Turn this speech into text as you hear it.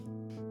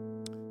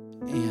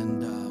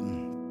And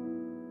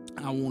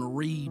I want to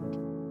read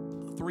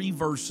 3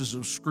 verses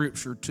of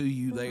Scripture to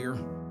you there.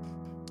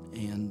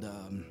 And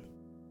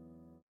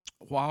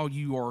while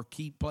you are,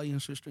 keep playing,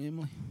 Sister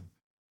Emily,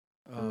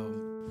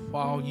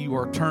 while you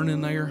are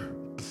turning there,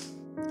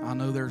 I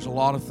know there's a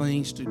lot of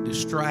things to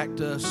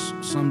distract us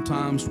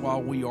sometimes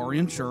while we are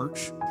in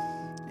church,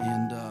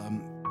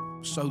 and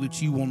so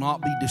that you will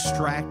not be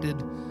distracted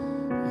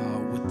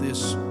with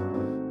this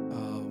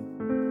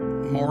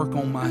mark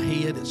on my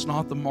head. It's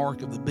not the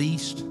mark of the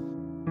beast,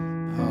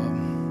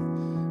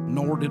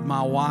 nor did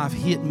my wife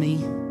hit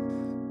me.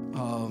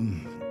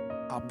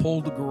 I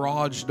pulled the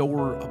garage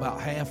door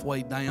about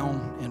halfway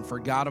down and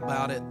forgot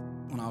about it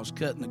when I was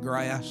cutting the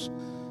grass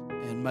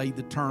and made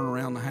the turn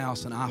around the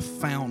house, and I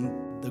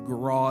found the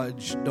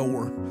garage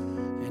door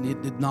and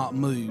it did not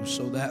move.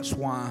 So that's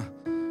why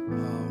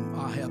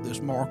I have this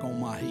mark on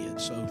my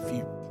head. So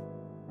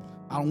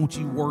I don't want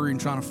you worrying,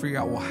 trying to figure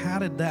out, well, how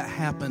did that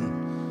happen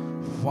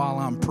while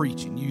I'm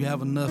preaching? You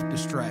have enough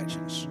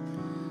distractions.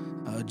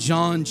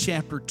 John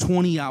chapter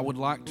 20, I would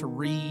like to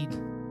read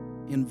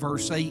in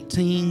verse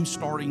 18,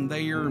 starting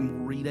there, and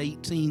we'll read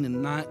 18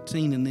 and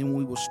 19, and then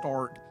we will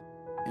start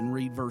and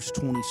read verse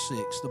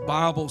 26. The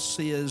Bible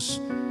says,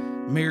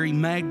 Mary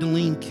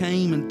Magdalene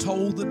came and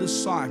told the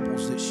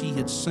disciples that she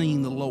had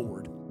seen the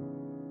Lord,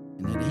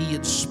 and that he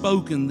had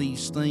spoken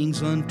these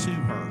things unto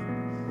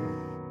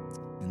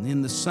her. And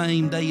then the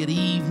same day at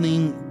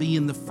evening,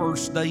 being the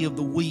first day of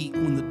the week,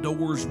 when the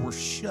doors were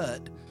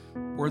shut,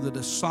 where the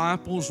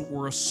disciples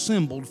were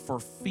assembled for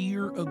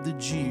fear of the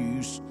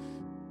Jews,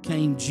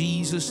 came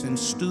Jesus and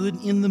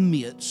stood in the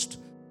midst,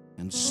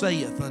 and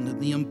saith unto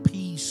them,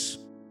 Peace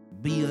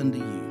be unto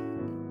you.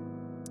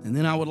 And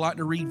then I would like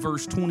to read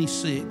verse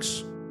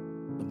 26.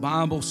 The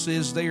Bible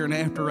says there, and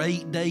after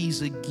 8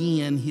 days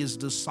again his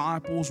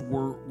disciples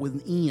were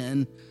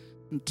within,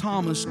 and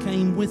Thomas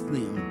came with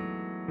them.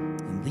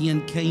 And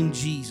then came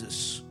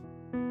Jesus,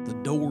 the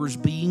doors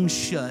being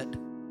shut,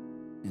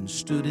 and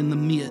stood in the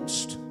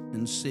midst,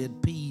 and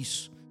said,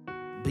 Peace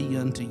be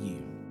unto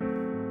you.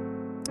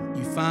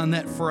 You find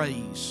that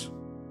phrase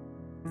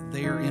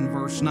there in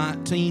verse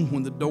 19,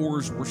 when the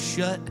doors were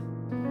shut.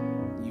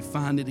 You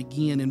find it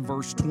again in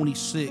verse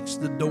 26,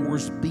 the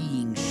doors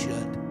being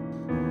shut.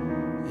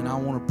 And I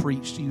want to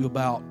preach to you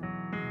about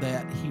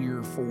that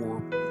here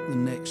for the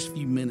next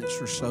few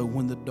minutes or so,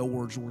 when the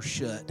doors were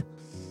shut.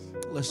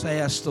 Let's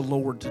ask the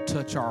Lord to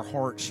touch our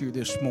hearts here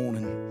this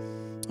morning.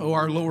 Oh,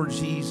 our Lord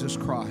Jesus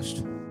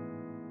Christ,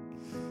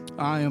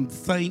 I am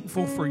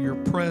thankful for your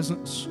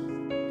presence.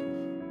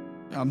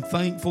 I'm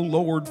thankful,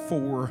 Lord,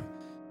 for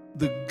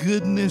the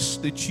goodness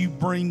that you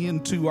bring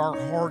into our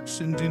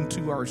hearts and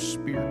into our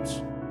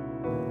spirits.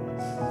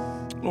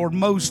 Lord,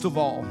 most of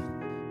all,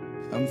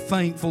 I'm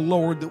thankful,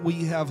 Lord, that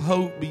we have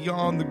hope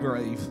beyond the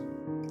grave.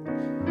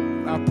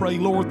 I pray,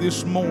 Lord,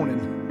 this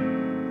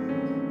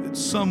morning that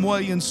some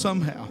way and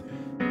somehow,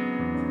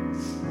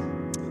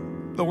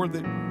 Lord,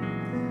 that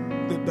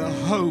the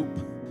hope,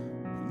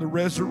 the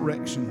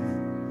resurrection,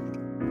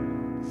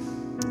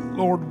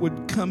 Lord,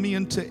 would come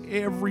into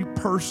every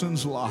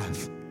person's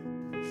life.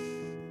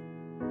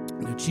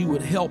 That you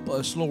would help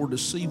us, Lord, to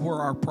see where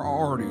our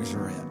priorities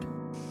are at.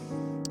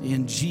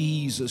 In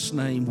Jesus'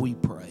 name we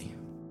pray.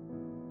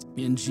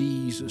 In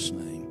Jesus'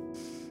 name,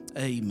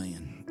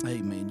 amen.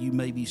 Amen. You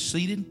may be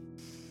seated.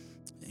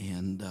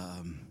 And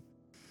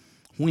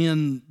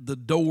when the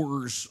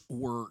doors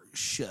were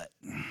shut,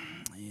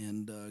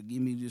 and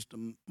give me just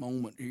a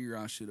moment here.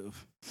 I should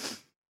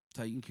have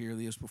taken care of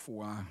this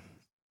before I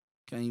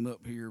came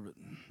up here, but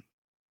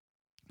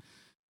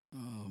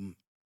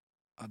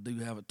I do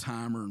have a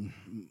timer, and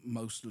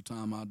most of the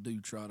time I do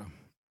try to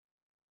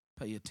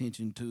pay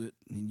attention to it,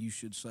 and you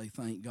should say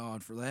thank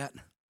God for that.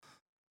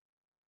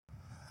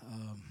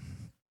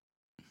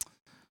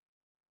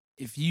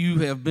 If you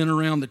have been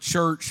around the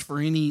church for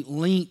any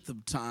length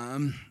of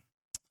time,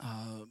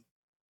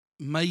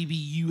 maybe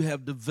you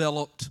have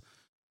developed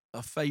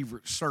a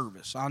favorite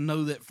service. I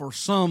know that for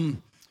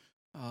some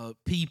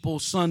people,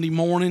 Sunday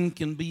morning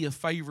can be a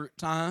favorite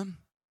time.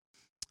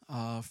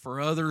 For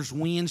others,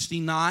 Wednesday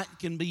night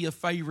can be a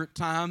favorite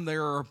time.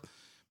 There are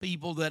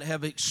people that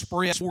have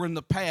expressed in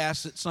the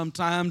past that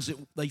sometimes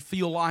they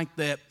feel like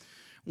that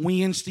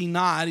Wednesday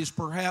night is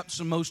perhaps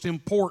the most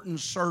important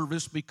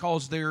service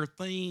because there are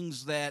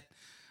things that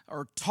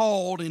are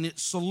taught and it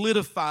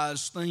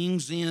solidifies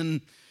things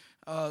in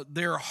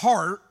their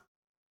heart.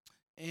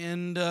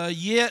 And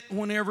yet,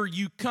 whenever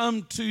you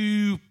come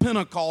to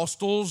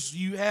Pentecostals,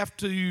 you have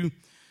to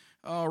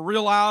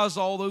realize,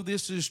 although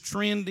this is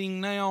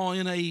trending now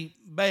in a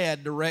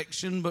bad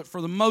direction, but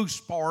for the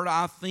most part,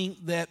 I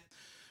think that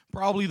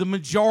probably the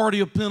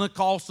majority of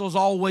Pentecostals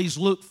always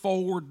look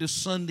forward to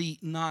Sunday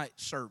night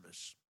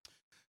service.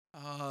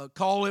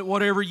 Call it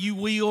whatever you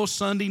will,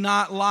 Sunday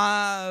Night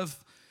Live,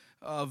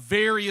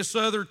 various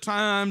other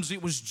times.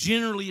 It was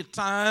generally a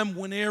time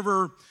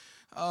whenever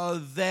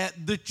that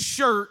the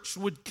church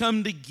would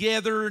come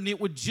together, and it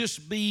would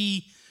just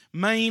be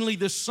mainly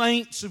the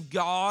saints of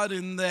God,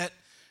 and that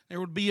There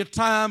would be a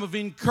time of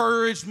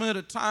encouragement,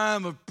 a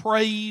time of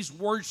praise,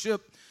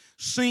 worship,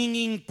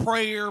 singing,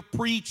 prayer,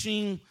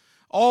 preaching,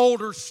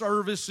 altar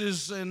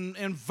services, and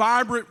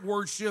vibrant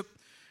worship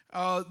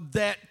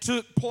that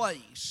took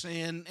place.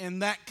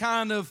 And that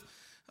kind of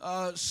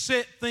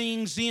set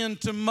things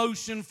into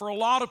motion for a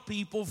lot of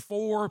people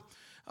for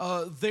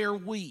their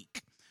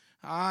week.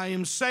 I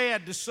am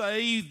sad to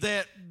say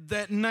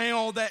that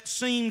now that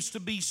seems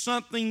to be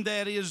something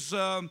that is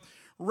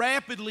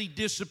rapidly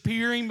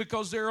disappearing,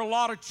 because there are a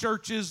lot of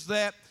churches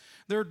that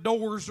their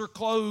doors are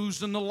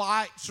closed and the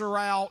lights are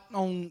out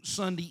on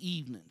Sunday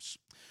evenings.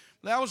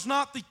 That was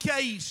not the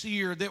case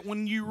here. That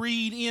when you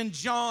read in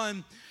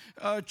John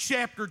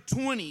chapter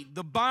 20,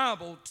 the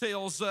Bible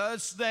tells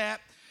us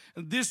that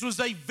this was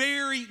a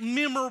very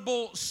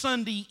memorable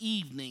Sunday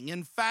evening.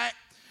 In fact,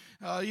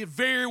 it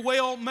very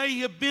well may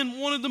have been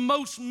one of the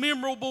most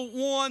memorable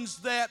ones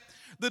that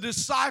the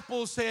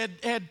disciples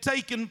had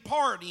taken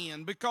part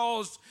in,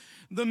 because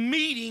the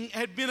meeting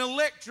had been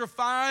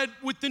electrified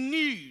with the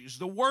news.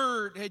 The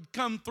word had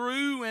come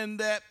through, and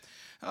that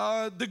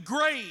the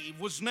grave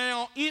was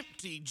now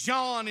empty.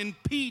 John and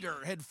Peter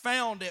had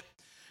found it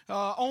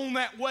on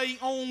that way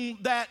on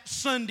that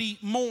Sunday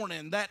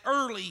morning, that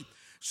early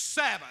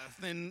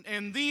Sabbath. And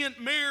then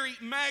Mary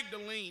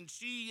Magdalene,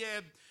 she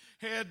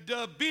had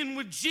been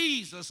with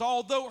Jesus,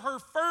 although her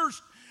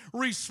first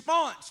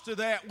response to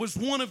that was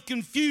one of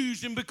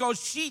confusion,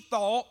 because she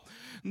thought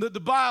that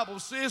the Bible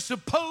says,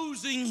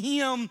 supposing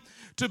him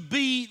to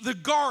be the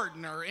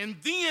gardener. And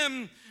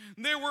then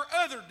there were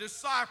other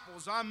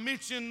disciples. I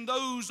mentioned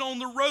those on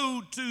the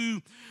road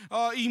to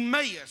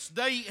Emmaus.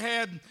 They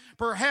had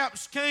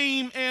perhaps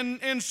came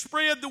and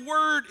spread the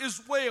word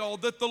as well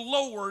that the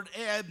Lord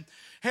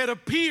had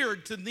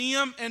appeared to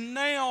them, and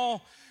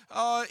now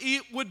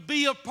it would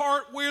be a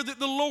part where that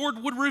the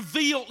Lord would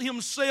reveal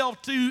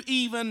himself to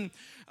even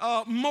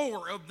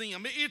more of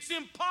them. It's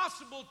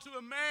impossible to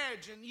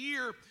imagine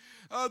here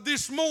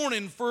this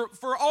morning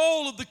for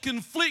all of the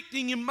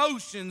conflicting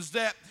emotions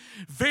that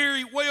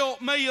very well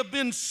may have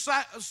been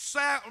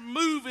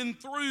moving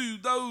through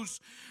those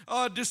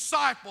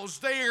disciples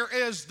there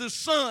as the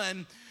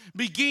sun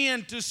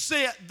began to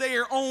set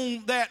there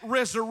on that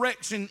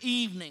resurrection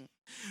evening.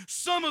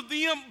 Some of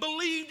them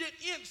believed it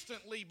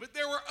instantly, but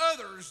there were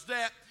others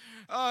that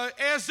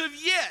as of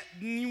yet,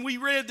 we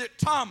read that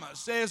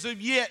Thomas, as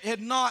of yet,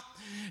 had not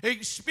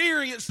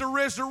experienced the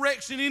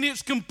resurrection in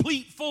its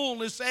complete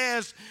fullness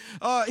as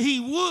he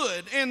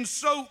would. And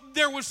so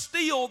there was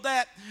still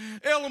that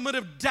element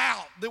of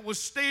doubt that was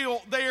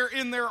still there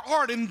in their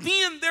heart. And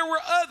then there were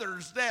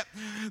others that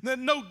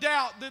no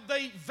doubt that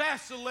they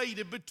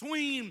vacillated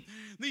between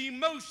the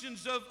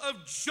emotions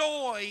of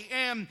joy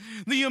and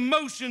the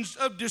emotions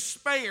of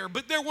despair.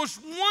 But there was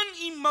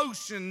one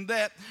emotion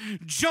that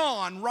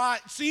John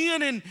writes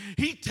in, and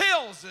he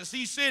tells us,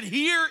 he said,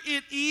 here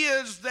it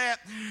is that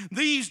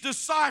these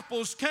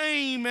disciples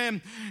came,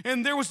 and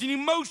there was an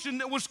emotion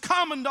that was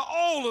common to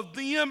all of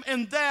them,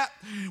 and that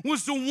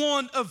was the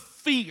one of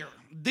fear.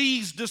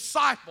 These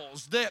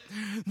disciples, that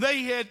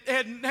they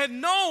had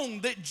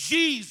known that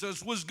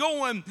Jesus was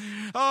going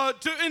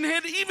to, and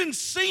had even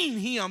seen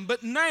him,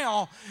 but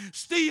now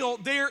still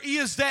there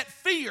is that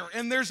fear.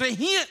 And there's a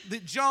hint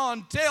that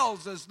John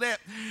tells us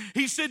that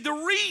he said the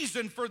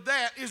reason for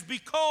that is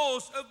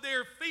because of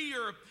their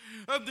fear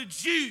of the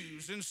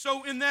Jews. And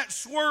so in that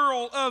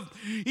swirl of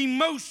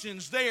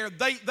emotions there,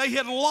 they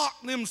had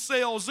locked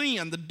themselves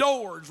in. The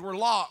doors were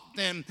locked,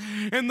 and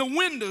the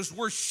windows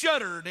were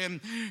shuttered, and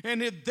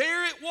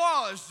there it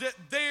was that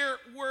there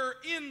were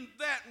in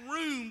that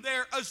room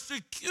there a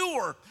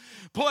secure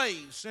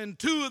place, and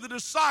two of the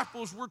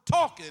disciples were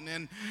talking,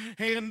 and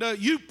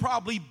you've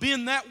probably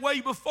been that way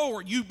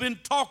before. You've been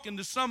talking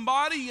to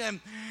somebody, and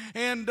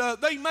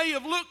they may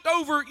have looked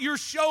over your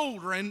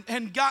shoulder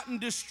and gotten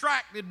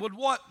distracted with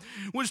what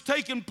was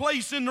taking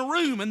place in the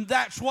room. And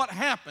that's what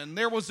happened.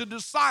 There was a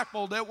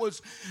disciple that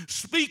was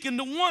speaking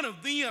to one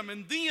of them,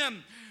 and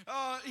then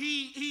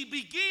he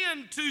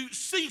began to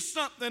see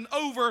something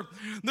over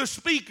the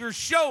speaker's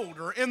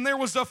shoulder, and there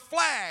was a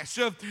flash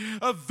of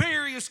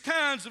various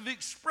kinds of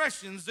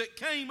expressions that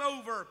came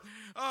over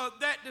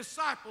that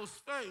disciple's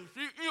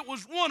face. It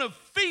was one of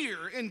fear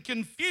and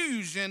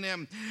confusion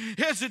and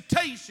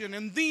hesitation.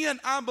 And then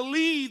I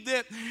believe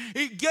that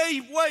it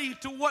gave way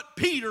to what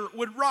Peter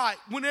would write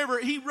whenever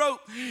he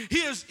wrote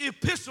his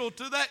epistle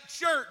to that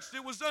church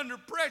that was under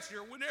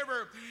pressure,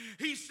 whenever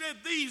he said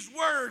these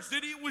words,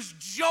 that it was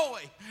joy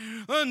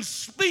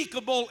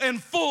unspeakable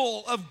and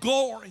full of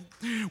glory.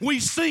 We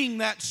sing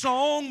that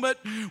song, but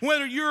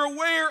whether you're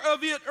aware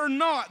of it or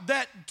not,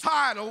 that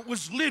title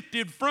was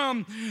lifted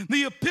from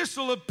the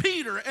epistle of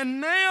Peter. And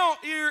now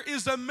here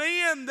is a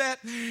man that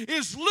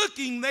is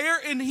looking there,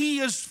 and he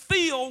is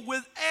filled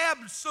with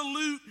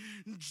absolute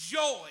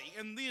joy.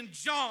 And then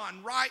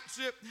John writes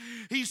it.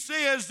 He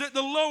says that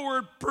the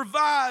Lord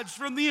provides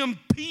for them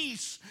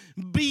peace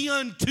be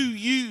unto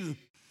you.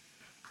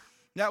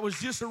 That was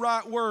just the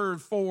right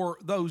word for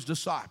those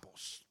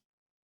disciples,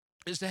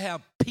 is to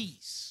have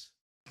peace.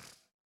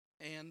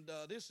 And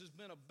this has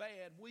been a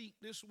bad week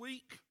this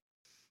week.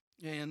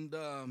 And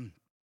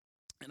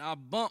I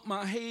bumped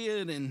my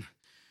head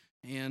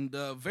and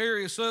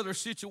various other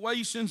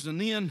situations.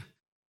 And then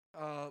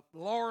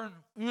Lauren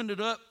ended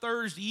up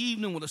Thursday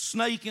evening with a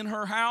snake in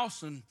her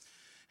house.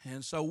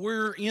 And so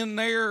we're in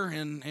there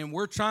and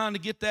we're trying to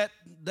get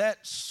that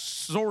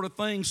sort of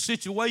thing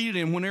situated.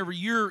 And whenever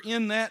you're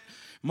in that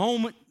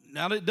moment,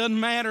 now it doesn't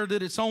matter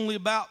that it's only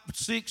about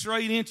 6 or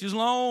 8 inches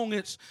long.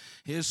 It's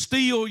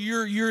still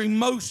your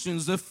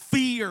emotions, the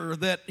fear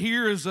that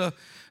here is a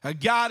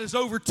guy that's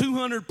over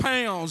 200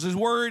 pounds is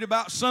worried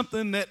about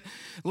something that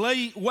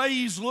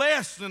weighs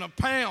less than a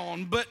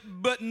pound. But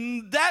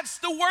that's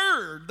the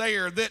word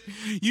there that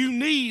you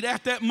need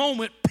at that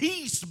moment.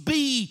 Peace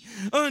be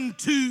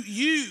unto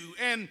you.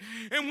 And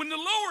when the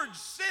Lord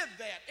said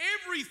that,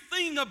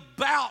 everything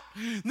about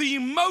the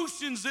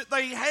emotions that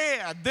they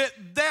had,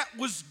 that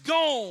was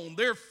gone.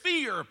 Their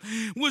fear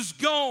was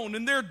gone,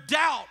 and their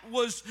doubt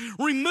was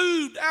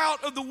removed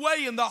out of the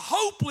way, and the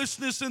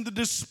hopelessness and the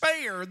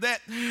despair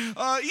that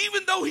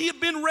even though he had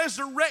been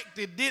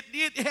resurrected,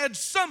 it had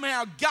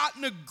somehow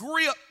gotten a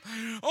grip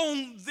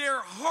on their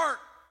heart.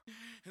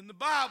 And the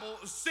Bible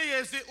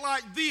says it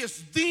like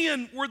this: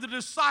 then were the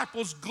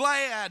disciples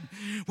glad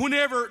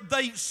whenever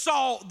they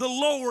saw the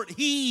Lord.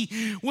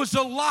 He was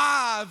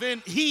alive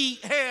and he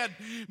had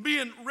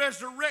been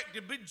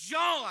resurrected. But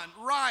John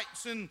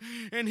writes and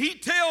he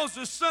tells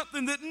us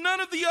something that none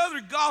of the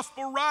other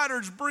gospel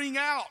writers bring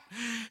out.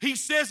 He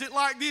says it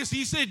like this.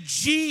 He said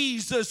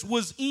Jesus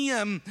was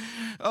in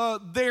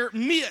their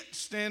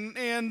midst.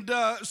 And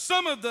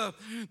some of the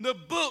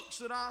books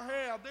that I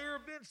have, there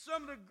have been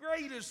some of the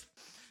greatest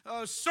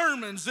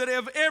sermons that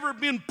have ever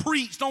been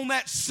preached on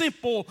that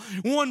simple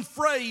one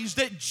phrase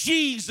that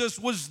Jesus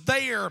was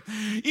there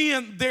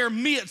in their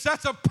midst.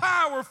 That's a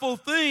powerful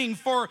thing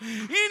for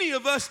any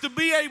of us to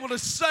be able to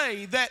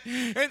say, that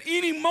at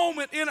any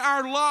moment in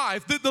our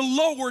life that the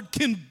Lord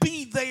can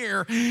be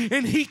there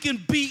and he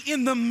can be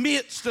in the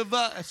midst of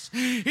us.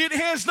 It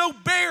has no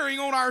bearing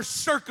on our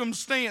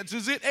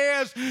circumstances. It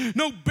has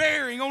no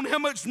bearing on how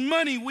much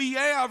money we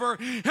have or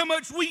how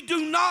much we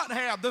do not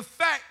have. The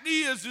fact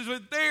is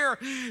that there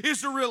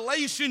is a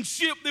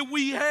relationship that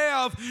we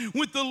have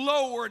with the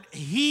Lord.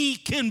 He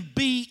can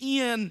be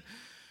in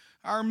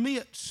our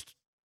midst.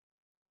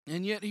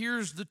 And yet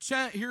here's the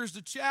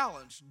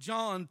challenge.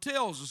 John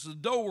tells us the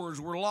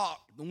doors were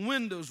locked, the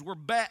windows were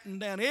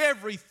battened down,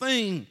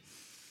 everything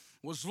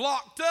was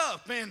locked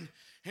up.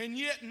 And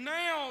yet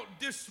now,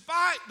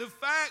 despite the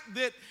fact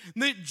that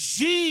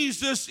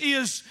Jesus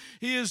is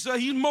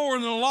he's more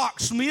than a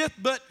locksmith,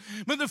 but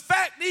the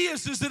fact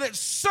is that it's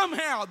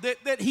somehow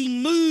that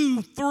he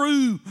moved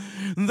through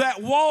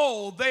that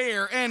wall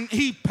there and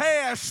he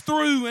passed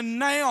through, and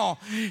now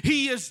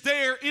he is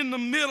there in the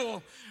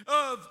middle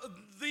of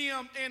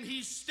them and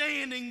he's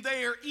standing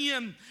there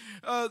in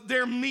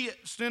their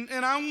midst. And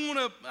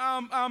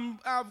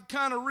I've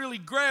kind of really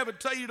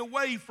gravitated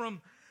away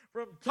from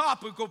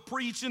topical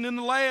preaching in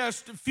the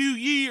last few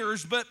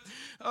years, but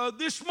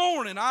this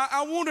morning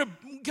I want to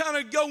kind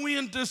of go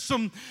into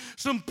some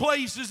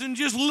places and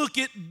just look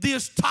at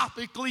this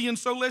topically. And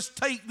so let's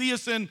take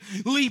this and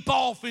leap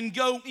off and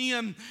go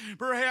in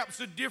perhaps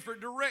a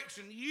different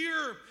direction.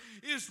 Here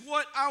is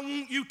what I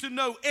want you to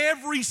know.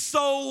 Every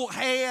soul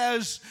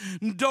has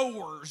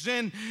doors,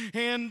 and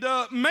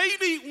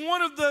maybe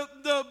one of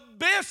the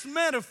best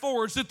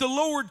metaphors that the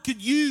Lord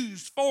could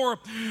use for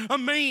a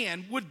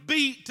man would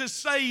be to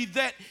say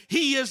that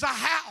he is a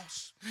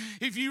house.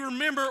 If you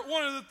remember,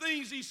 one of the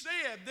things he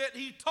said, that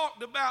he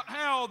talked about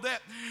how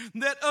that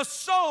a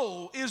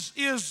soul is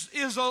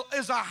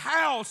a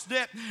house,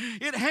 that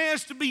it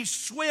has to be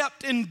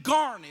swept and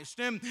garnished.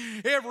 And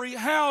every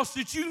house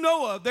that you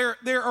know of,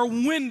 there are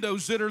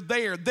windows that are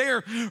there.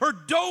 There are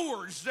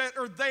doors that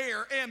are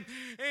there. And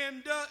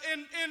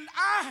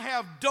I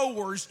have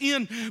doors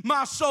in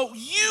my soul.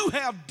 You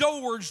have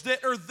doors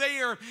that are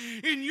there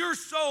in your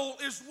soul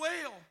as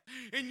well.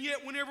 And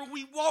yet whenever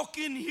we walk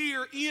in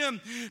here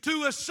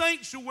into a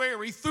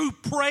sanctuary through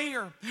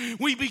prayer,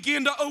 we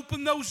begin to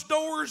open those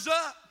doors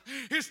up.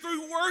 It's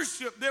through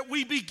worship that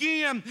we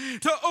begin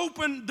to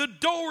open the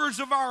doors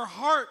of our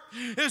heart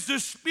as the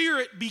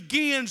Spirit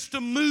begins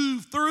to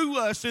move through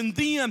us. And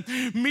then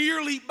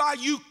merely by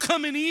you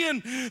coming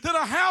in to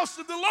the house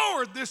of the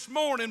Lord this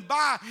morning,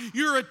 by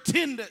your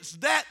attendance,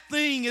 that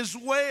thing as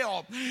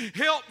well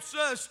helps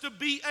us to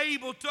be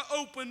able to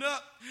open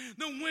up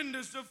the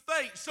windows of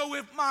faith. So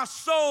if my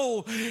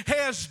soul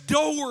has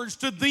doors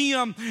to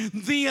them,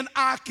 then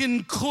I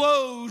can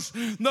close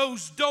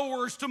those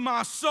doors to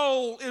my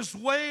soul as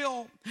well.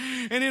 well.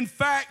 And in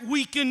fact,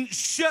 we can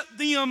shut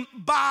them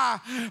by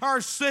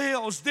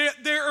ourselves.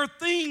 There are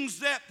things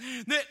that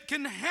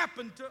can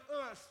happen to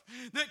us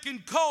that can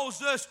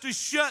cause us to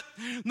shut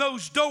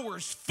those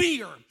doors.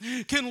 Fear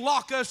can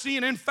lock us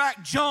in. In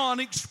fact, John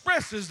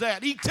expresses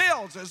that. He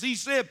tells us, he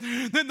said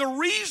that the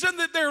reason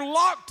that they're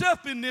locked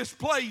up in this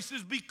place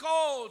is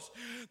because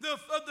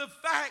of the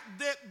fact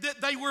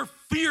that they were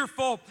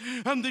fearful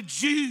of the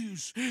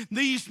Jews.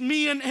 These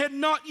men had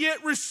not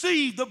yet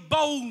received the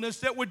boldness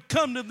that would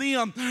come to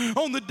them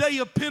on the day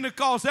of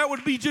Pentecost. That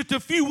would be just a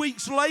few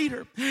weeks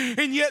later.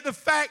 And yet the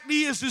fact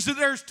is that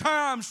there's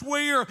times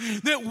where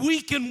that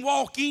we can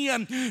walk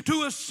in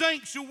to a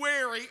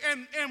sanctuary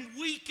and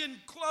we can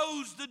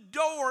close the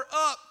door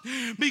up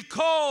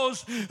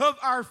because of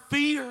our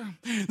fear.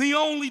 The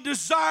only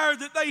desire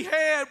that they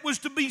had was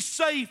to be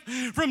safe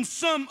from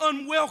some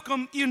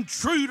unwelcome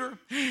intruder.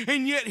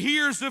 And yet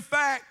here's the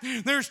fact.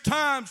 There's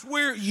times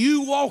where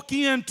you walk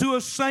into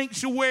a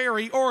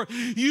sanctuary or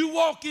you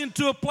walk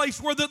into a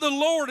place where the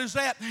Lord is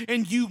at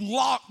and you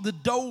lock the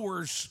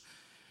doors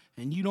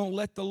and you don't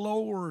let the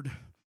Lord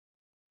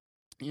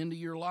into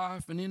your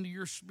life and into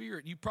your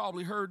spirit. You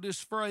probably heard this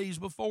phrase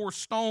before: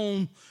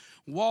 stone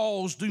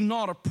walls do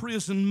not a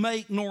prison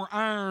make, nor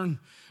iron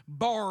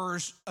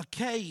bars a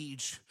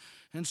cage.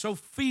 And so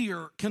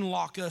fear can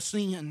lock us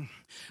in.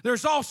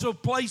 There's also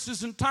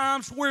places and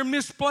times where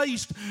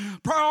misplaced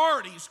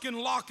priorities can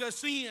lock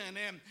us in.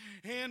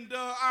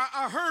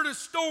 I heard a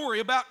story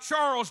about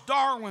Charles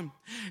Darwin.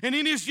 And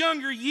in his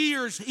younger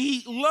years,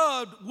 he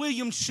loved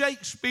William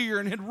Shakespeare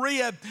and had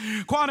read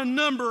quite a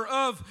number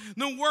of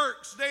the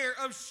works there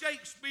of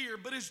Shakespeare.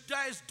 But as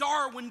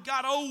Darwin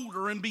got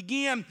older and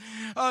began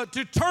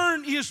to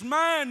turn his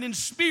mind and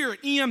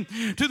spirit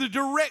into the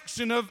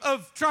direction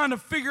of trying to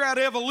figure out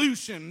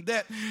evolution,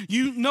 that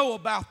you know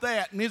about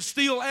that. And it's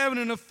still having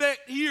an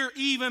effect here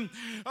even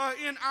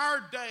in our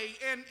day.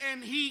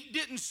 And he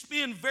didn't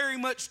spend very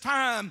much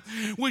time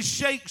with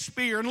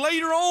Shakespeare. And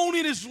later on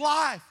in his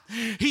life,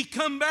 he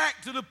come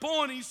back to the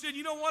point, he said,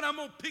 you know what, I'm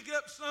going to pick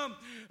up some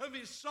of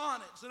his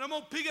sonnets, and I'm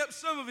going to pick up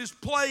some of his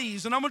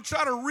plays, and I'm going to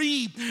try to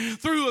read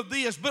through of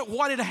this. But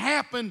what had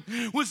happened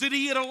was that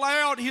he had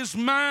allowed his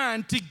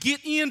mind to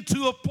get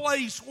into a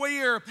place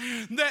where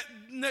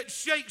that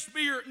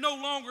Shakespeare no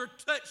longer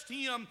touched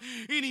him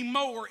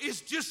anymore.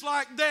 It's just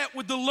like that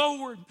with the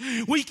Lord.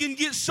 We can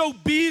get so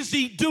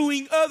busy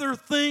doing other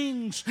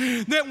things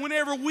that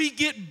whenever we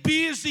get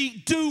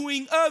busy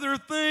doing other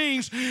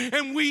things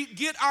and we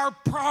get our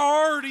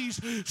priorities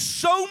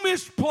so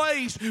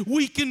misplaced,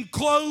 we can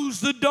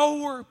close the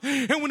door.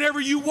 And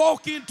whenever you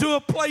walk into a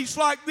place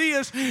like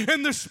this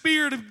and the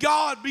Spirit of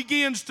God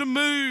begins to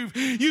move,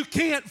 you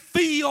can't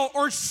feel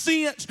or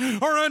sense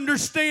or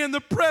understand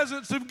the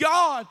presence of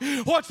God.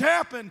 What's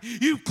happened?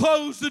 You've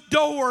closed the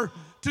door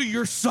to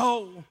your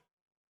soul.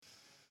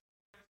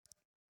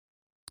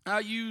 I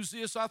use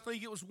this, I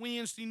think it was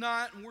Wednesday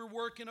night, and we're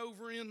working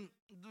over in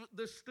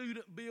the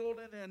student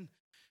building,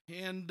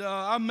 and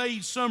I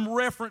made some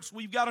reference.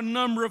 We've got a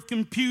number of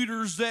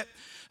computers that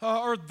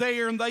are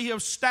there, and they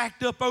have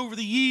stacked up over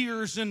the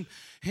years, and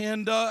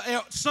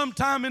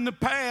sometime in the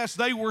past,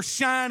 they were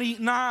shiny,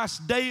 nice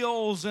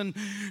Dells and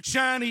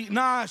shiny,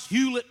 nice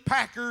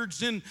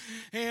Hewlett-Packards. And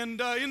in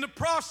the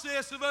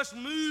process of us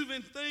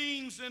moving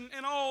things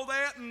and all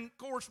that, and of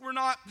course, we're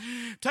not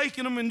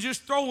taking them and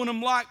just throwing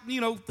them like,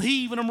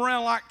 heaving them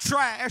around like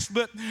trash.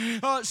 But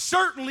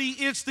certainly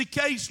it's the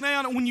case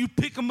now that when you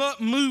pick them up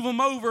and move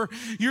them over,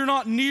 you're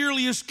not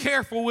nearly as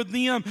careful with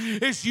them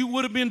as you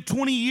would have been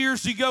 20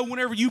 years ago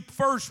whenever you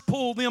first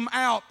pulled them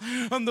out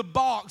of the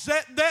box.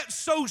 That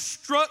so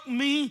struck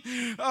me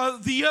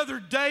the other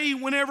day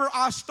whenever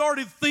I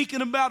started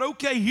thinking about,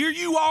 okay, here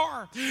you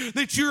are,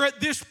 that you're at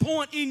this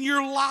point in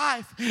your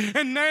life,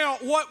 and now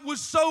what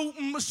was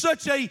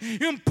such a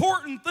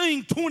important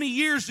thing 20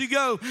 years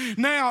ago,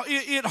 now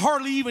it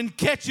hardly even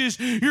catches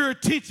your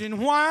attention.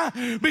 Why?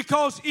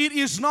 Because it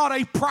is not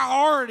a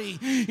priority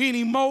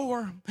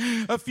anymore.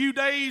 A few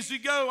days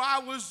ago, I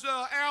was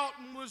out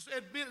and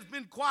it's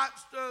been quite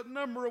a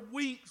number of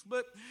weeks,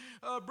 but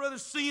Brother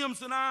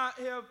Sims and I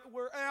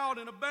were out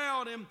and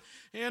about,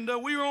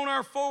 and we were on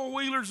our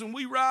four-wheelers, and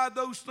we ride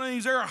those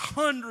things. There are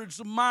hundreds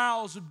of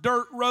miles of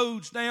dirt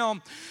roads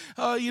down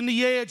in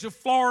the edge of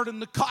Florida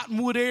and the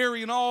Cottonwood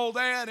area and all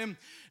that, and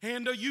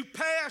you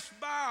pass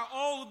by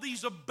all of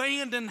these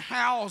abandoned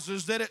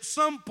houses that at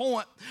some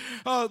point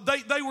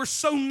they were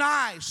so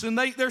nice, and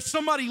there's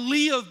somebody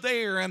lived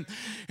there,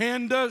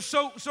 and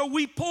so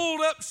we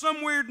pulled up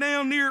somewhere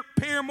down near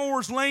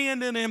Paramore's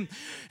Landing,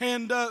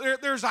 and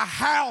there's a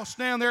house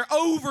down there,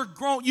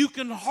 overgrown. You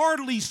can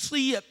hardly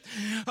see it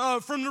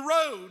from the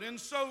road, and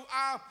so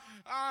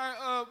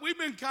we've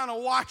been kind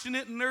of watching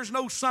it, and there's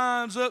no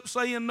signs up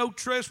saying no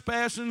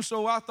trespassing,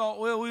 so I thought,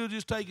 well, we'll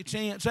just take a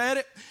chance at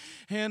it.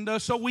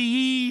 And so we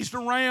eased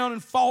around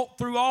and fought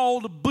through all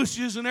the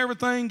bushes and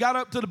everything, got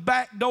up to the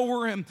back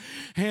door and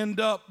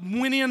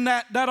went in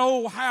that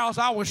old house.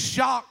 I was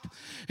shocked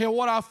And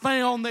what I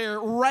found there,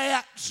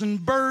 rats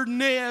and bird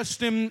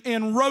nests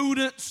and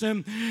rodents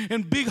and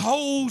big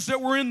holes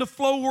that were in the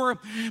floor.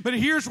 But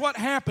here's what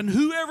happened.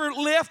 Whoever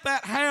left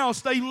that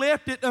house, they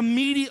left it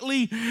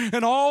immediately,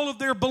 and all of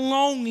their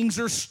belongings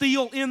are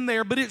still in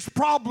there. But it's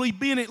probably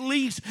been at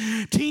least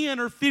 10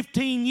 or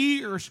 15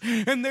 years,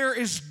 and there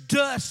is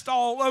dust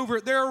all over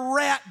it. There are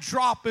rat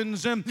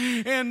droppings, and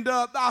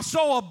I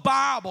saw a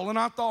Bible, and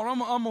I thought,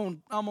 I'm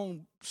gonna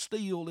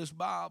steal this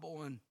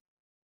Bible. And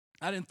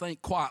I didn't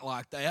think quite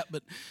like that,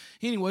 but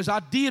anyways, I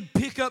did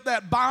pick up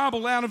that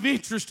Bible out of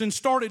interest and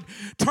started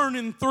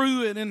turning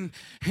through it, and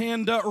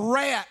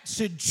rats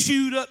had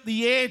chewed up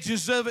the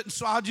edges of it, and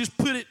so I just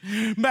put it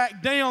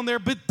back down there.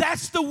 But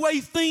that's the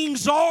way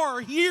things are.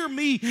 Hear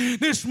me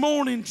this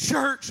morning,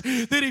 church,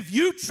 that if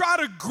you try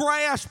to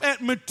grasp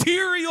at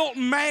material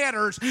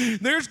matters,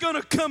 there's going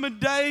to come a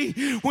day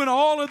when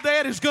all of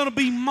that is going to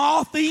be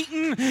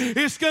moth-eaten.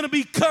 It's going to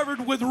be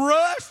covered with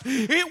rust.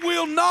 It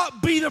will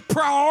not be the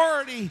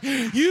priority.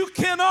 You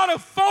cannot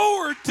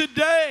afford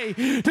today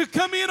to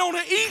come in on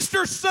an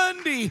Easter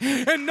Sunday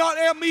and not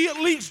have me at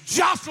least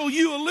jostle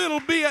you a little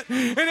bit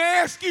and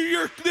ask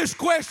you this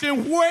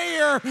question: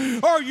 where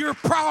are your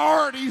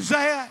priorities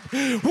at?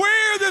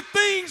 Where are the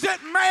things that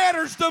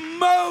matters the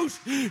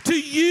most to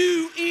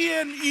you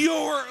in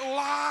your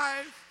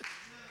life?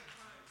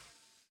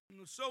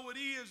 And so it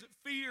is that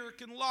fear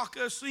can lock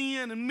us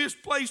in, and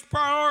misplaced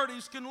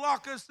priorities can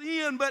lock us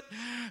in. But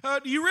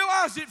do you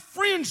realize that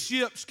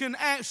friendships can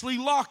actually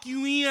lock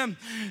you in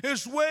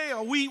as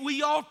well?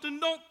 We often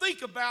don't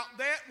think about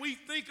that. We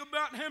think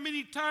about how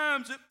many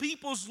times that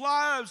people's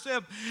lives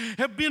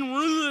have been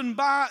ruined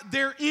by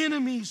their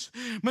enemies.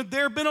 But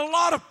there have been a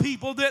lot of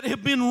people that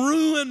have been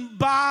ruined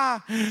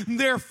by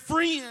their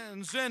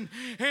friends. And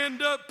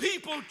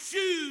people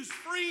choose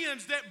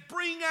friends that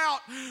bring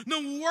out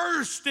the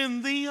worst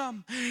in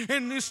them.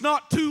 And it's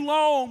not too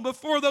long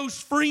before those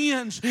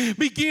friends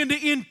begin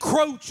to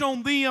encroach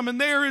on them, and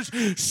there is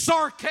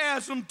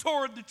sarcasm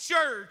toward the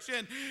church,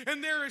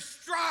 and there is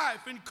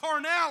strife and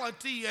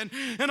carnality and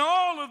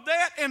all of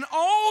that, and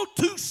all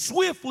too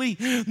swiftly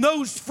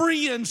those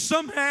friends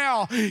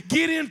somehow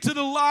get into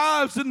the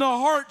lives and the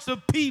hearts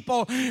of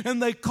people,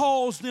 and they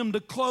cause them to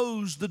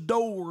close the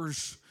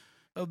doors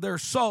of their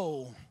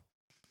soul,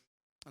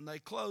 and they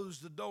close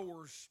the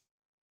doors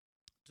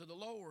to the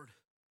Lord.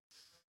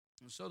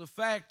 And so the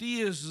fact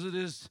is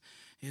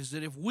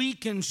that if we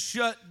can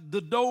shut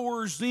the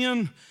doors,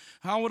 then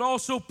I would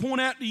also point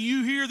out to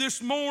you here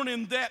this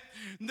morning that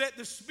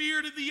the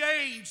spirit of the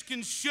age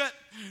can shut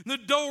the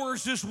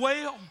doors as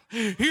well.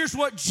 Here's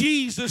what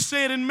Jesus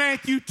said in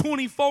Matthew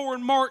 24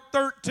 and Mark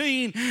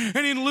 13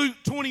 and in Luke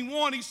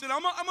 21. He said,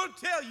 I'm going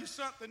to tell you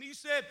something. He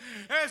said,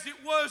 as it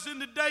was in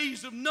the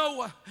days of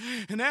Noah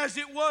and as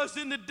it was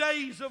in the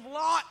days of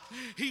Lot,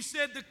 he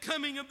said, the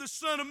coming of the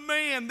Son of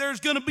Man, there's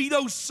going to be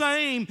those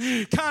same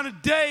kind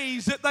of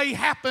days that they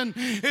happen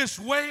as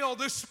well.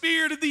 The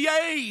spirit of the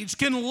age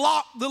can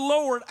lock the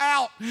Lord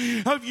out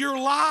of your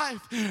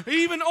life.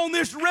 Even on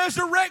this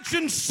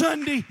Resurrection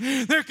Sunday,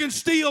 there can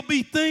still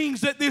be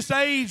things that this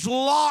age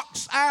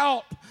locks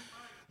out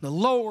the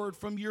Lord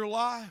from your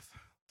life.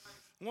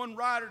 One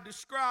writer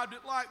described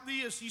it like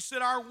this. He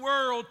said, our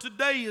world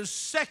today is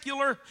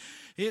secular,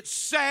 it's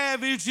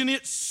savage, and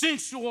it's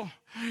sensual.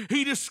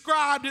 He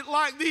described it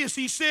like this.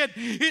 He said,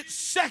 it's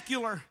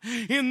secular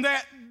in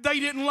that they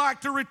didn't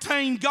like to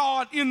retain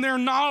God in their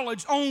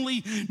knowledge.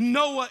 Only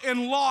Noah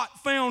and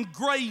Lot found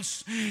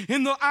grace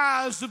in the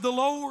eyes of the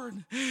Lord.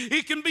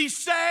 It can be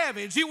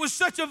savage. It was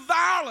such a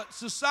violent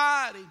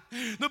society.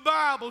 The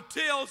Bible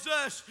tells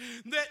us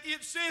that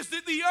it says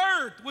that the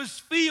earth was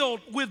filled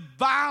with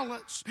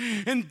violence,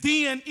 and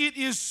then it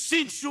is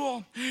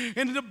sensual.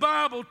 And the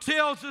Bible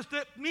tells us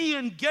that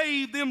men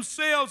gave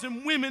themselves,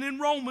 and women in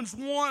Romans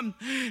 1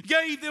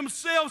 gave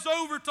themselves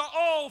over to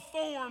all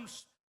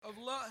forms of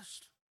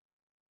lust.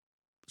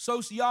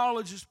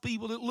 Sociologists,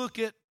 people that look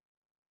at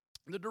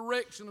the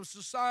direction of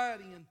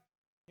society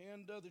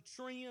and the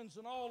trends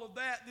and all of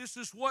that, this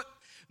is what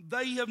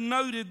they have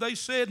noted. They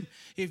said,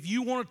 if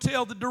you want to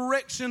tell the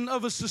direction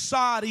of a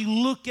society,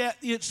 look at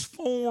its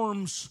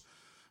forms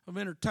of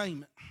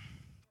entertainment.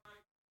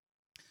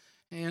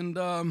 And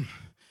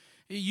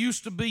it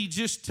used to be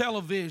just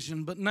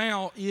television, but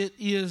now it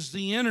is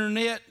the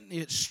internet,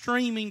 it's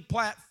streaming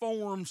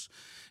platforms,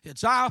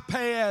 it's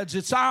iPads,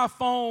 it's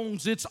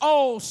iPhones, it's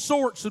all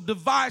sorts of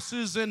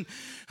devices. And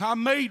I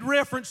made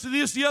reference to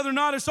this the other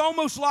night. It's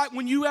almost like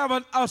when you have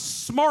a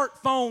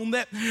smartphone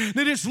that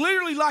it's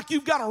literally like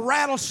you've got a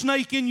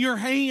rattlesnake in your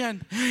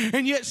hand.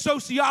 And yet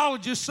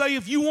sociologists say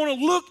if you want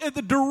to look at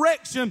the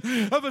direction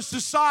of a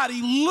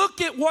society,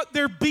 look at what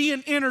they're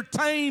being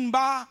entertained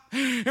by.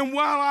 And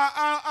while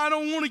I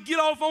don't want to get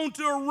off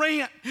onto a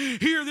rant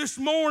here this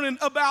morning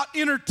about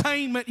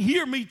entertainment.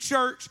 Hear me,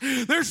 church.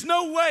 There's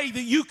no way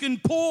that you can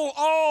pull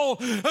all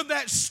of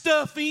that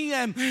stuff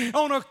in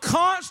on a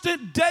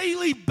constant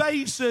daily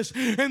basis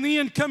and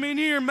then come in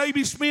here and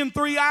maybe spend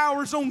 3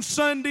 hours on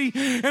Sunday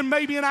and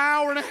maybe an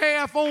hour and a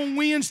half on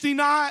Wednesday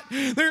night.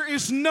 There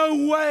is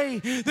no way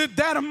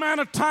that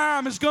amount of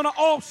time is going to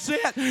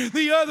offset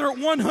the other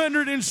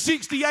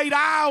 168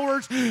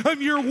 hours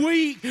of your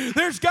week.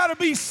 There's got to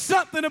be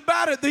something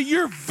about it that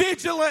you're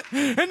vigilant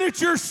and that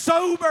you're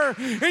sober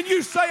and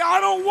you say, I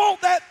don't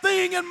want that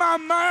thing in my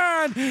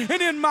mind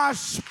and in my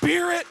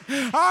spirit.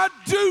 I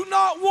do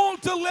not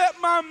want to let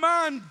my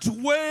mind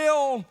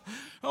dwell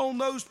on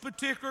those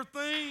particular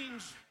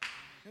things.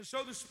 And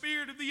so the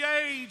spirit of the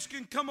age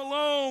can come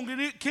along,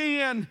 and it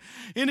can,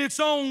 in its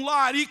own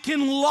light, it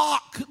can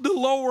lock the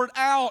Lord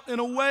out and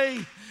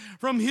away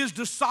from his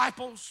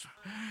disciples.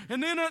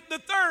 And then the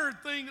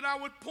third thing that I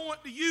would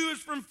point to you is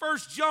from 1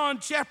 John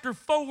chapter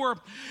 4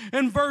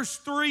 and verse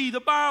 3. The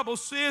Bible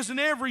says,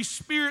 and every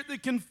spirit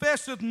that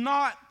confesseth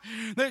not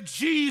that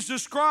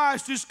Jesus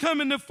Christ is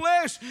come in the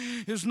flesh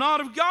is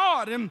not of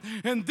God.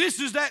 And this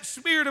is that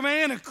spirit of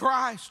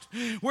Antichrist,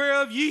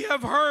 whereof ye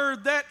have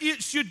heard that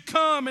it should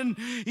come, and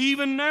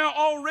even now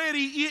already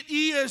it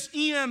is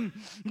in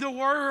the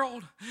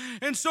world.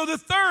 And so the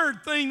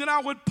third thing that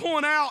I would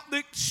point out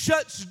that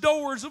shuts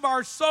doors of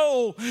our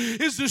soul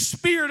is the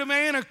spirit of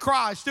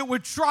Antichrist that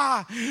would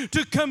try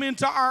to come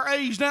into our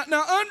age.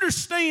 Now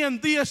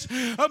understand this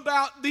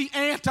about the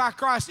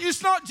Antichrist.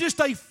 It's not just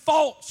a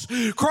false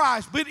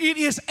Christ, but it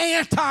is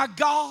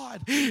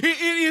anti-God. It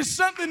is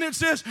something that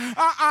says,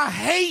 I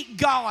hate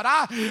God.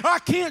 I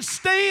can't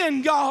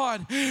stand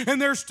God.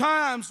 And there's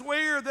times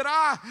where that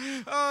I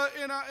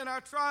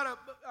try to,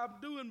 I'm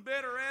doing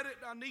better at it.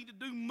 I need to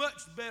do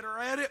much better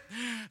at it.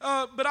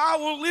 But I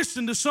will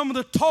listen to some of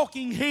the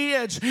talking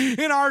heads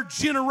in our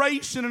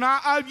generation. And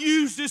I've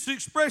used this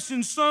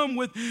expression some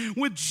with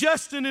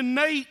Justin and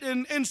Nate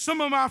and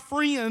some of my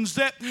friends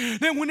that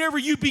whenever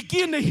you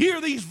begin to hear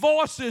these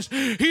voices,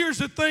 here's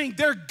the thing,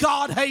 they're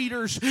God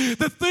haters.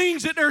 The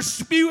things that they're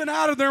spewing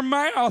out of their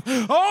mouth,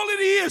 all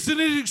it is an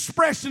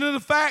expression of the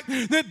fact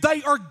that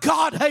they are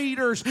God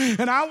haters.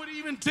 And I would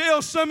even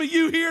tell some of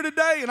you here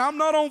today, and I'm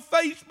not on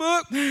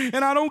Facebook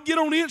and I don't get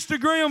on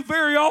Instagram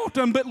very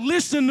often, but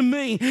listen to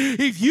me.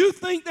 If you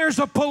think there's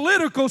a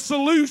political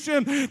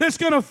solution that's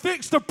going to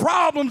fix the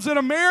problems that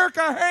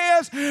America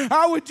has,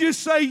 I would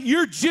just say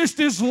you're just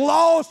as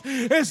lost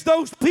as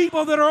those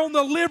people that are on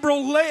the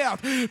liberal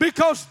left,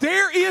 because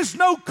there is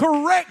no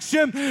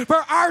correction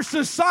for our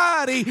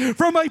society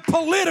from a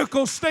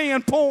political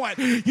standpoint.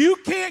 You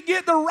can't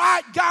get the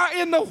right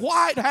guy in the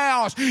White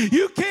House.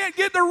 You can't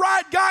get the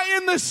right guy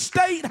in the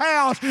State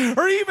House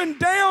or even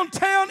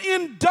downtown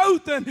in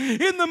Dothan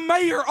in the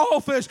mayor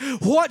office.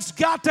 What's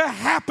got to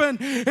happen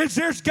is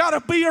there's got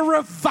to be a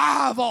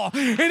revival,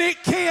 and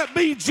it can't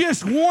be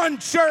just one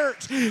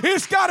church.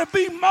 It's got to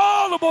be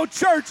multiple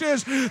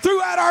churches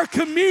throughout our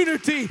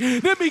community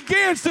that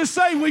begins to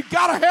say we've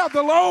got to have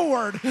the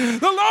Lord. The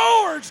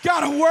Lord's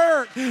got to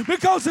work,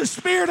 because the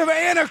spirit of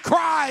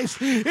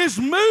Antichrist is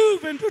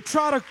moving to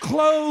try to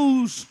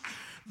close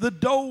the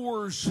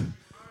doors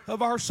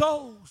of our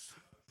souls.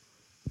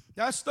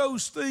 That's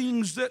those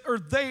things that are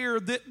there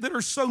that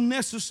are so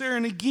necessary.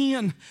 And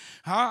again,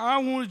 I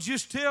want to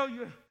just tell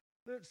you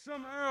that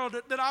somehow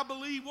that I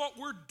believe what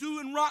we're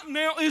doing right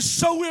now is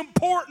so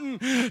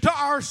important to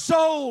our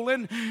soul.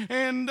 And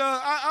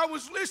I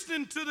was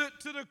listening to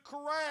the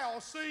chorale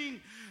sing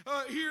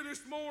here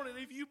this morning.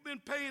 If you've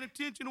been paying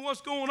attention to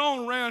what's going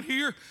on around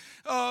here,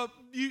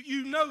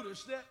 you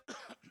notice that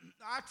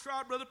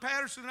Brother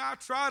Patterson and I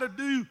try to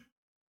do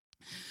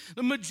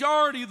the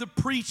majority of the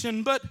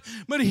preaching, but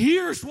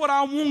here's what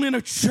I want in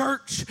a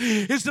church,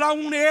 is that I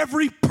want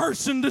every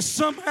person to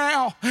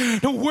somehow,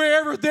 to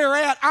wherever they're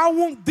at, I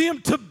want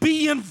them to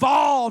be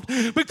involved.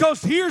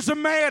 Because here's the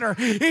matter,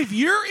 if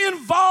you're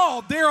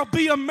involved, there'll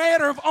be a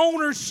matter of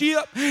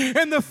ownership,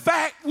 and the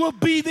fact will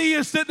be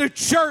this, that the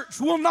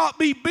church will not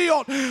be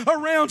built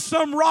around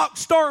some rock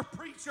star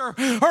preacher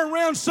or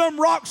around some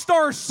rock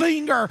star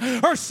singer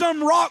or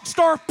some rock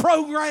star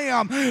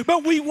program,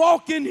 but we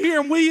walk in here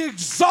and we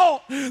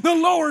exalt the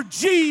Lord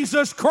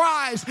Jesus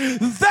Christ.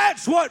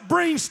 That's what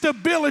brings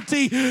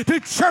stability to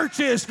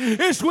churches.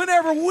 It's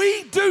whenever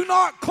we do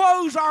not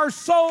close our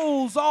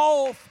souls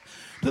off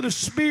to the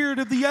spirit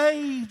of the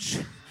age.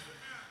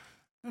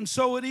 And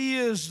so it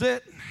is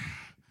that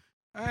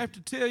I have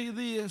to tell you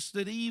this,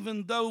 that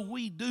even though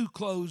we do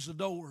close the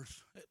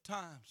doors at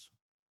times,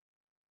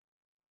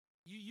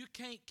 you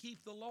can't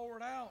keep the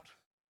Lord out.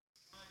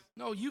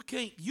 No, you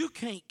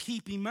can't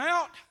keep him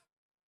out.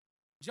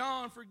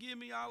 John, forgive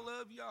me, I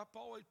love you. I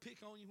always pick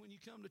on you when you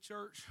come to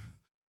church.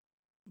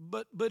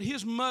 But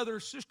his mother,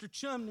 Sister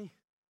Chumney,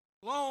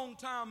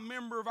 longtime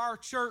member of our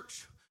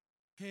church,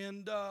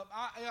 and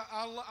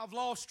I've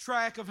lost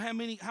track of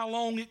how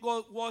long it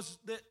was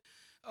that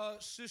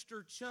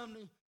Sister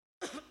Chumney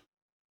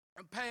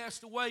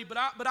passed away. But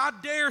I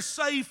dare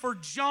say for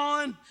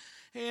John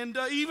And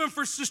even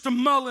for Sister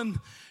Mullen,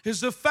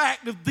 is the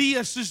fact of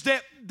this, is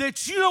that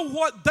you know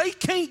what? They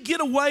can't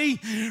get away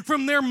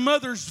from their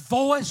mother's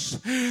voice.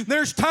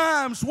 There's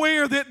times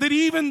where that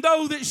even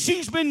though that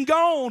she's been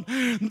gone,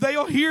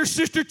 they'll hear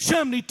Sister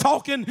Chumney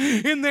talking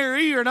in their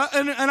ear. And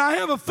I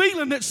have a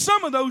feeling that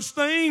some of those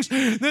things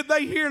that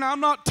they hear, and I'm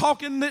not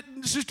talking that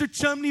Sister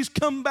Chumney's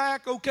come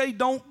back, okay?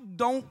 Don't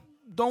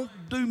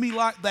do me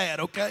like that,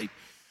 okay?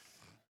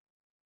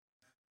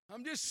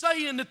 I'm just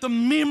saying that the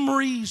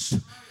memories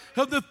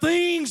of the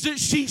things that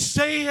she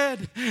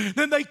said,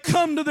 then they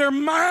come to their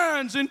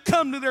minds and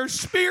come to their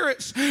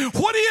spirits.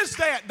 What is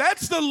that?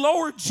 That's the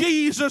Lord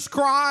Jesus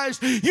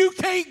Christ. You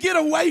can't get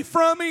away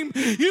from Him.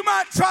 You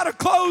might try to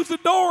close the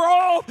door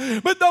off,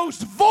 but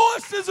those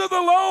voices of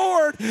the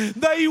Lord,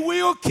 they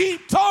will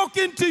keep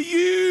talking to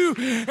you.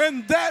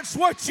 And that's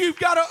what you've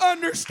got to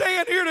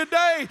understand here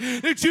today,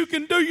 that you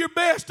can do your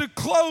best to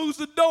close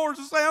the doors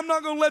and say, I'm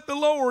not going to let the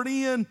Lord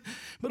in,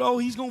 but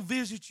He's going to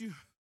visit you.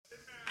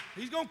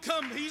 He's going to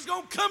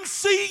come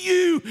see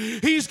you.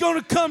 He's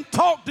going to come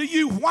talk to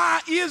you. Why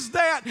is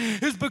that?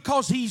 It's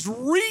because He's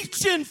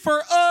reaching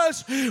for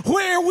us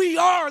where we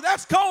are.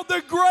 That's called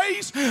the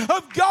grace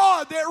of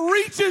God that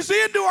reaches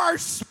into our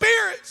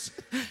spirits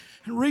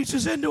and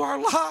reaches into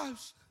our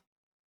lives.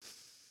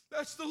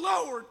 That's the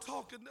Lord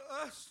talking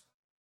to us.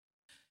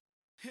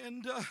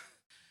 And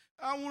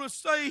I want to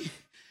say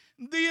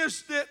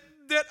this,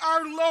 that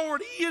our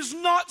Lord, He is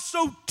not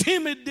so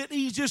timid that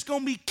He's just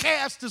going to be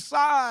cast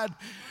aside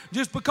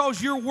just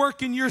because you're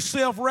working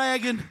yourself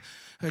ragged.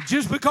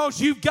 Just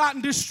because you've gotten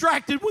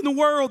distracted with the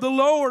world, the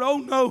Lord, oh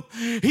no,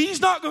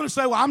 He's not going to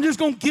say, well, I'm just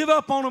going to give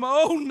up on Him.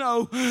 Oh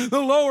no, the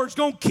Lord's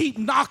going to keep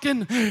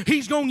knocking.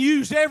 He's going to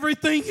use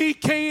everything He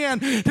can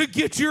to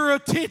get your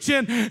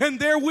attention. And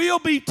there will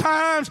be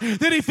times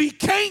that if He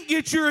can't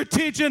get your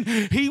attention,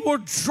 He will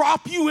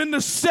drop you in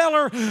the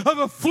cellar of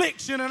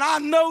affliction. And I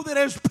know that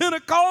as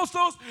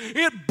Pentecostals,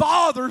 it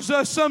bothers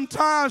us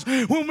sometimes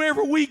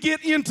whenever we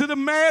get into the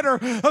matter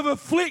of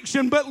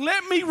affliction. But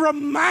let me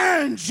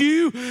remind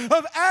you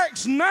of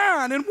Acts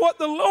 9 and what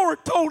the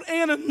Lord told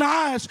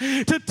Ananias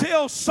to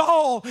tell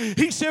Saul.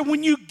 He said,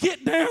 when you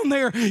get down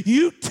there,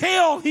 you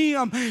tell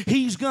him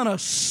he's going to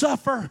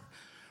suffer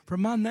for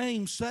my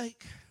name's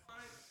sake.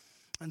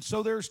 And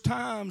so there's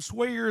times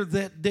where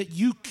that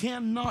you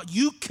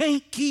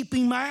can't keep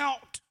him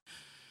out.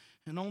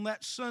 And on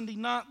that Sunday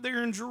night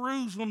there in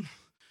Jerusalem,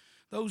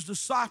 those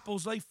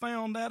disciples, they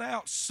found that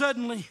out.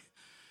 Suddenly,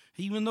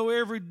 even though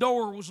every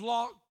door was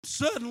locked,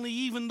 suddenly,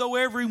 even though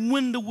every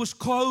window was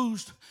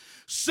closed,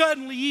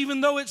 suddenly, even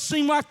though it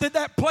seemed like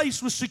that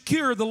place was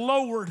secure, the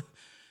Lord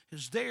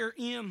is there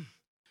in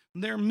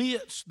their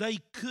midst. They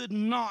could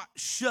not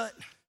shut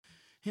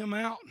Him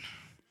out.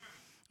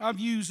 I've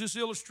used this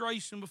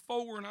illustration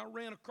before, and I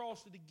ran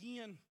across it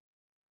again.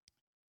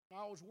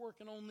 I was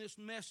working on this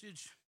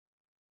message,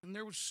 and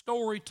there was a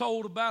story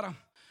told about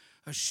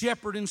a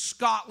shepherd in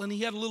Scotland.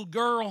 He had a little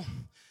girl,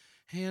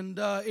 and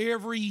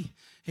every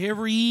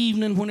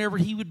evening whenever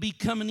he would be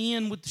coming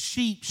in with the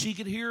sheep, she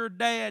could hear her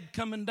dad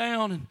coming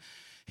down, and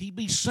he'd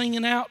be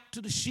singing out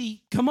to the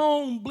sheep, come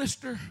on,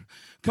 Blister.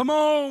 Come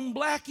on,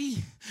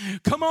 Blackie.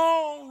 Come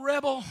on,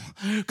 Rebel.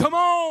 Come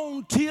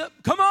on, Tip.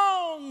 Come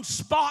on,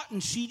 Spot.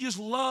 And she just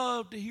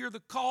loved to hear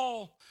the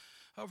call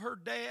of her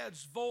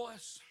dad's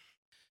voice.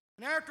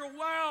 And after a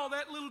while,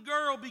 that little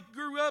girl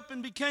grew up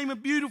and became a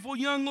beautiful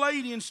young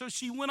lady. And so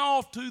she went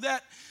off to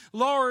that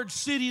large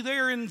city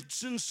there in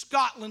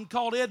Scotland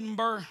called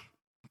Edinburgh.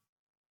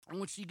 And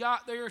when she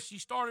got there, she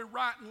started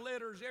writing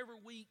letters every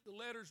week. The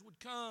letters would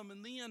come,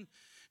 and then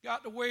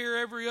got to where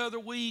every other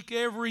week,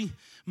 every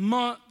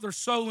month or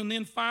so, and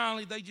then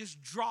finally they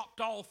just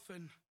dropped off,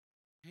 and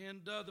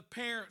the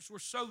parents were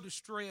so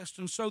distressed.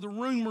 And so the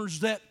rumors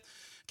that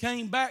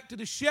came back to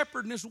the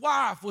shepherd and his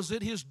wife was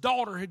that his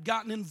daughter had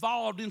gotten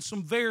involved in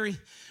some very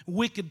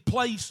wicked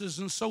places,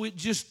 and so it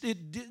just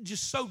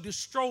so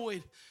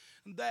destroyed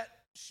that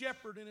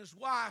shepherd and his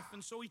wife.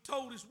 And so he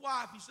told his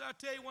wife, he said, I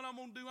tell you what I'm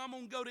going to do. I'm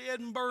going to go to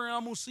Edinburgh and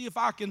I'm going to see if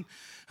I can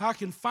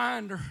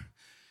find her.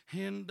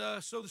 And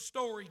so the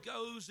story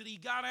goes that he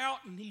got out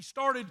and he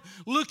started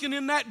looking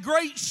in that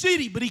great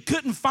city, but he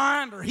couldn't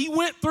find her. He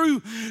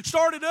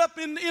started up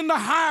in the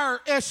higher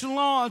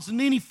echelons, and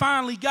then he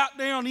finally got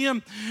down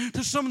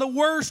into some of the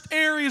worst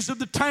areas of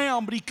the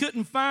town, but he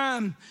couldn't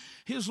find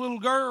his little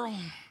girl.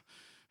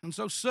 And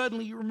so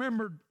suddenly he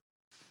remembered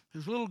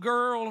his little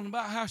girl and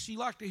about how she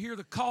liked to hear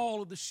the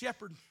call of the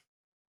shepherd.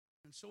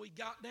 And so he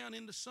got down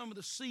into some of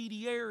the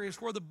seedy areas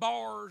where the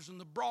bars and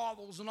the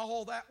brothels and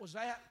all that was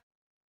at.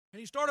 And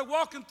he started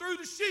walking through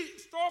the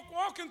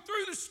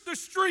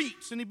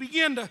streets, and he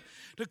began to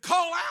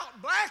call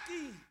out,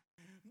 Blackie,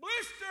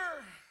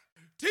 Blister,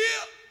 Tip,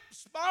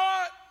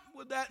 Spot,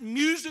 with that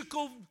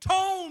musical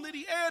tone that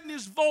he had in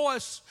his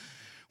voice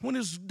when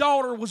his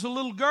daughter was a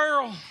little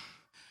girl.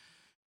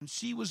 And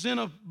she was in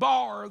a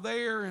bar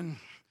there, and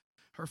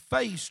her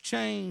face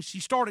changed.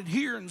 She started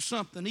hearing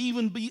something,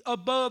 even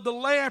above the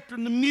laughter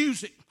and the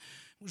music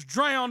was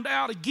drowned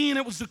out again.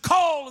 It was the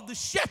call of the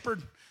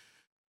shepherd.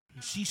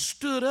 She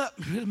stood up.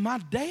 My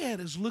dad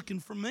is looking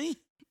for me.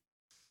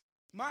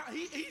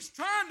 He's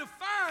trying to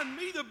find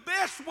me the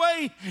best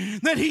way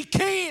that he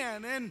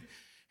can. And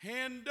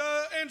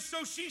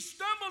so she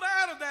stumbled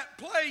out of that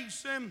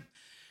place.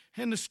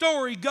 And the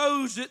story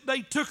goes that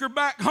they took her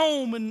back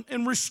home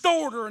and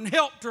restored her and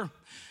helped her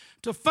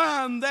to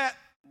find that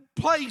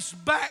place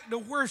back to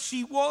where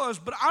she was.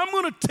 But I'm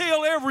going to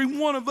tell every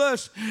one of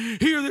us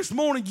here this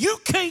morning, you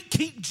can't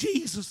keep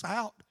Jesus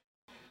out.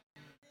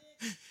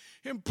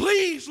 And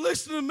please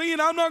listen to me,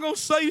 and I'm not going to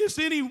say this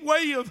any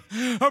way of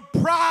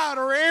pride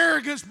or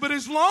arrogance, but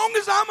as long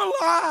as I'm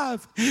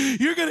alive,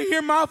 you're going to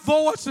hear my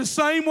voice the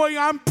same way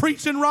I'm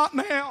preaching right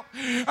now.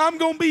 I'm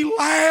going to be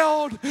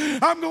loud.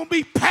 I'm going to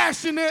be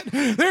passionate.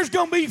 There's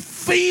going to be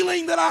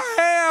feeling that I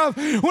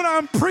have when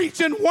I'm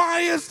preaching. Why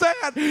is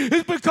that?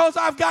 It's because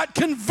I've got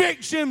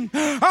conviction.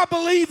 I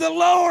believe the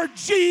Lord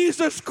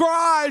Jesus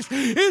Christ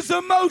is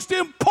the most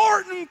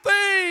important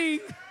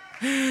thing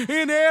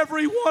in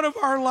every one of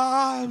our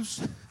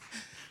lives.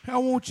 I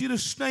want you to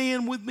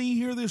stand with me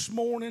here this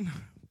morning,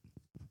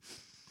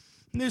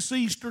 this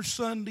Easter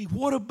Sunday.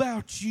 What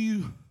about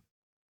you?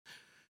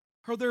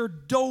 Are there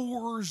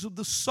doors of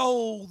the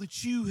soul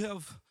that you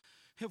have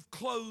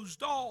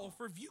closed off?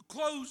 Or have you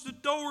closed the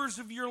doors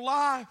of your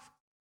life?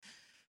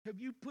 Have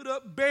you put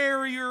up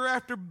barrier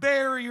after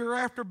barrier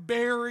after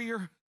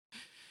barrier?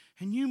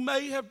 And you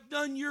may have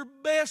done your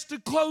best to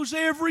close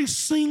every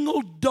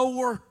single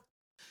door.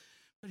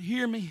 But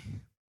hear me,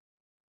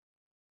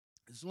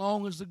 as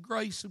long as the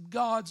grace of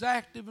God's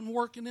active and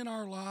working in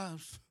our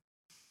lives,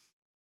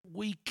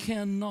 we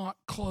cannot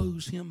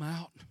close Him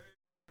out.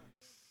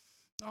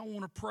 I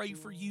want to pray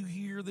for you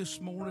here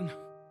this morning.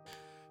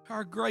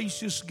 Our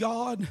gracious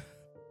God,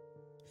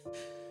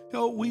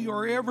 oh, we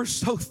are ever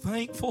so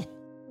thankful,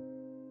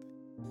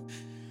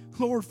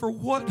 Lord, for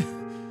what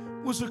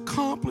was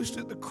accomplished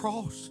at the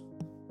cross.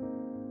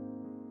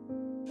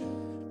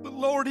 But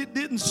Lord, it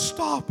didn't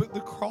stop at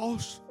the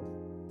cross.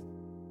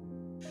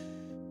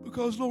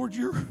 Because, Lord,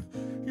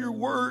 your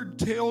word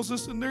tells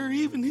us, and there are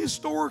even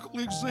historical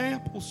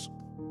examples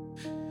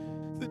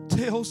that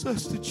tells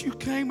us that you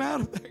came out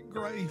of that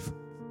grave.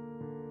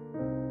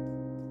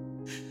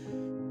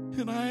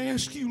 And I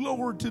ask you,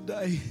 Lord,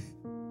 today,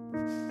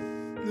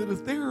 that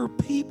if there are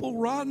people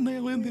right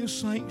now in this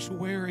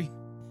sanctuary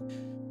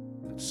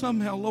that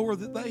somehow,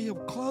 Lord, that they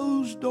have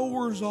closed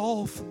doors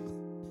off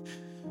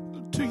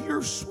to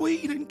your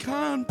sweet and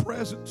kind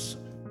presence,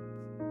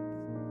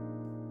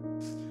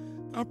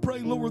 I pray,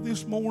 Lord,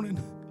 this morning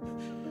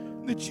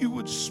that you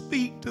would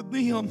speak to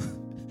them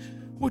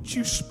what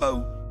you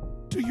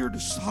spoke to your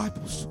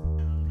disciples.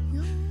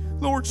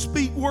 Lord,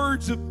 speak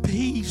words of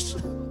peace.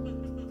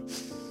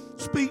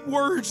 Speak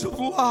words of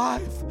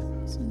life.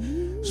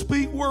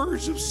 Speak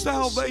words of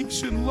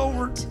salvation,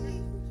 Lord.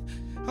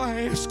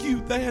 I ask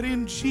you that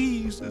in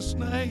Jesus'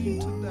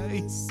 name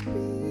today.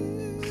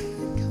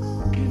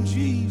 In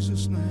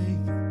Jesus'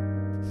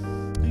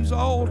 name. These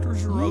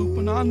altars are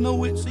open. I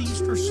know it's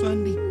Easter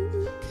Sunday.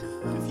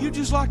 If you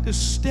just like to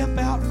step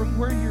out from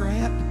where you're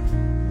at,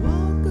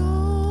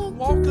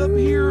 walk up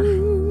here,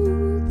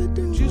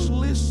 just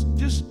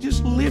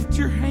lift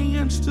your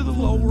hands to the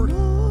Lord.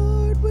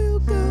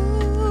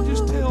 And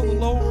just tell the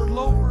Lord,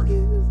 Lord,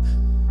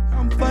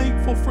 I'm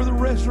thankful for the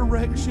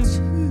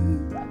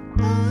resurrection.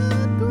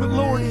 But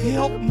Lord,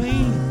 help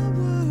me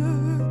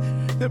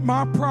that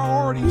my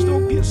priorities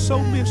don't get so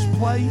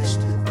misplaced.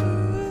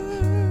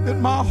 That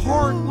my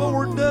heart,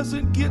 Lord,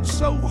 doesn't get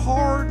so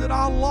hard that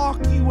I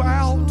lock you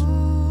out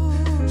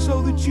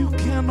so that you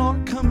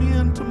cannot come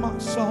into my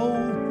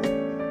soul.